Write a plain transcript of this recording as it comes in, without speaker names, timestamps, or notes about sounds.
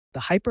The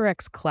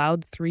HyperX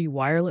Cloud 3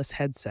 wireless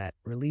headset,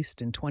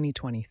 released in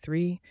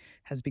 2023,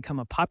 has become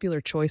a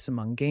popular choice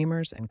among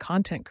gamers and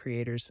content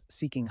creators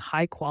seeking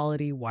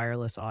high-quality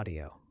wireless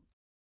audio.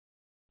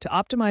 To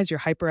optimize your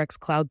HyperX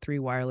Cloud 3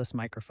 wireless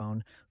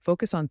microphone,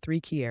 focus on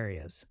three key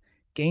areas: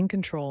 gain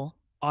control,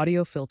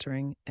 audio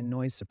filtering, and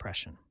noise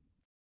suppression.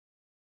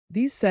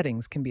 These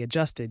settings can be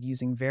adjusted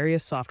using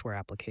various software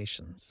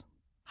applications.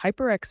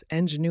 HyperX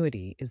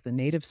Ingenuity is the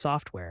native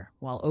software,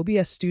 while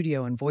OBS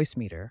Studio and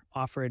VoiceMeter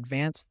offer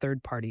advanced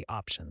third-party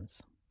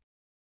options.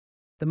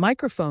 The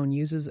microphone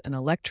uses an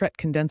electret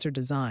condenser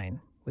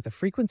design with a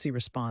frequency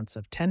response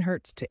of 10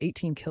 Hz to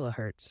 18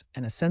 kHz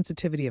and a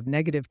sensitivity of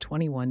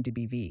 -21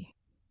 dBV.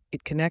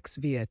 It connects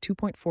via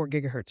 2.4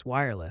 GHz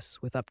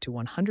wireless with up to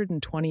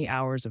 120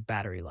 hours of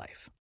battery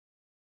life.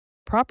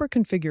 Proper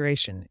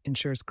configuration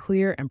ensures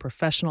clear and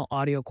professional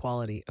audio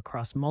quality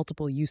across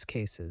multiple use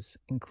cases,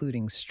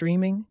 including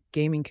streaming,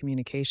 gaming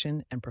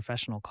communication, and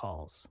professional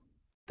calls.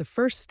 The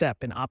first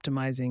step in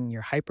optimizing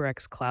your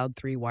HyperX Cloud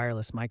 3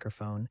 wireless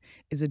microphone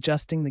is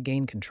adjusting the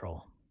gain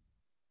control.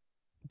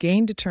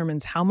 Gain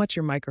determines how much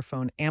your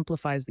microphone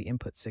amplifies the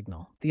input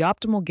signal. The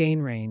optimal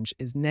gain range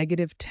is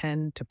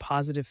 -10 to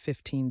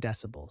 +15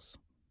 decibels.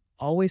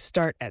 Always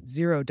start at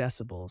 0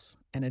 decibels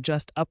and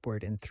adjust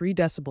upward in 3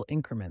 decibel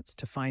increments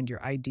to find your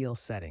ideal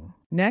setting.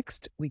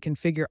 Next, we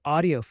configure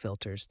audio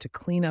filters to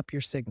clean up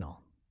your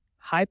signal.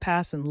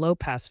 High-pass and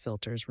low-pass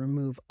filters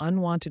remove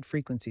unwanted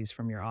frequencies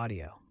from your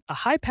audio. A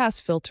high-pass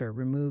filter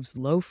removes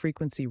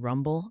low-frequency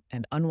rumble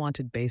and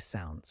unwanted bass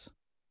sounds.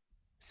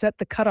 Set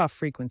the cutoff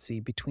frequency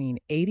between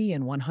 80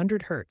 and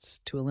 100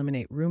 Hz to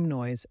eliminate room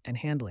noise and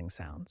handling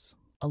sounds.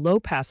 A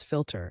low-pass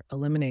filter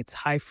eliminates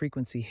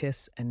high-frequency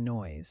hiss and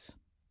noise.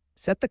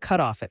 Set the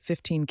cutoff at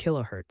 15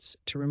 kHz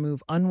to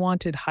remove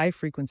unwanted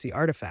high-frequency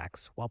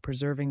artifacts while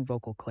preserving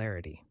vocal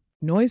clarity.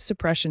 Noise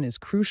suppression is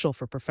crucial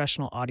for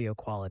professional audio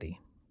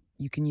quality.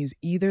 You can use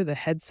either the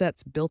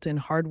headset's built-in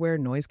hardware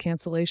noise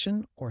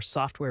cancellation or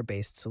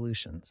software-based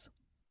solutions.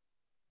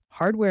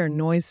 Hardware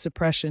noise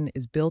suppression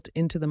is built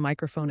into the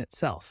microphone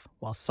itself,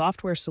 while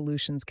software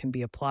solutions can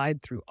be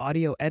applied through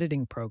audio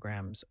editing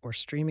programs or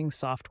streaming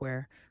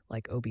software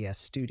like OBS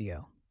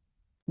Studio.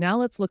 Now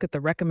let's look at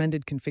the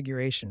recommended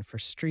configuration for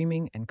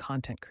streaming and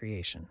content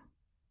creation.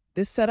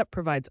 This setup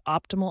provides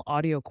optimal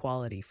audio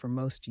quality for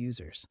most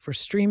users. For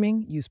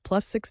streaming, use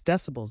 +6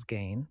 decibels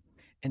gain,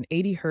 an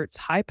 80 Hz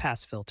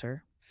high-pass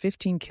filter,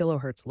 15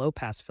 kHz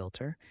low-pass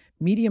filter,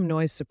 medium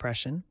noise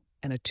suppression,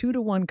 and a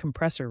 2:1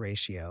 compressor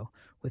ratio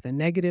with a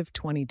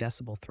 -20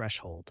 decibel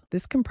threshold.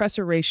 This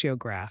compressor ratio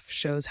graph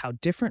shows how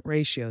different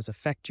ratios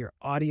affect your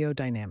audio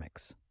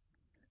dynamics.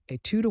 A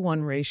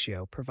 2:1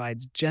 ratio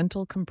provides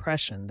gentle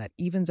compression that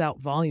evens out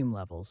volume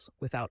levels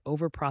without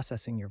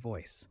overprocessing your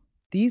voice.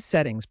 These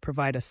settings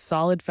provide a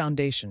solid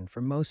foundation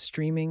for most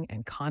streaming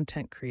and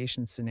content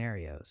creation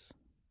scenarios.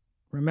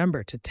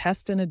 Remember to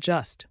test and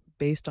adjust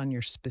based on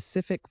your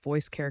specific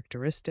voice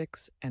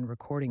characteristics and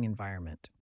recording environment.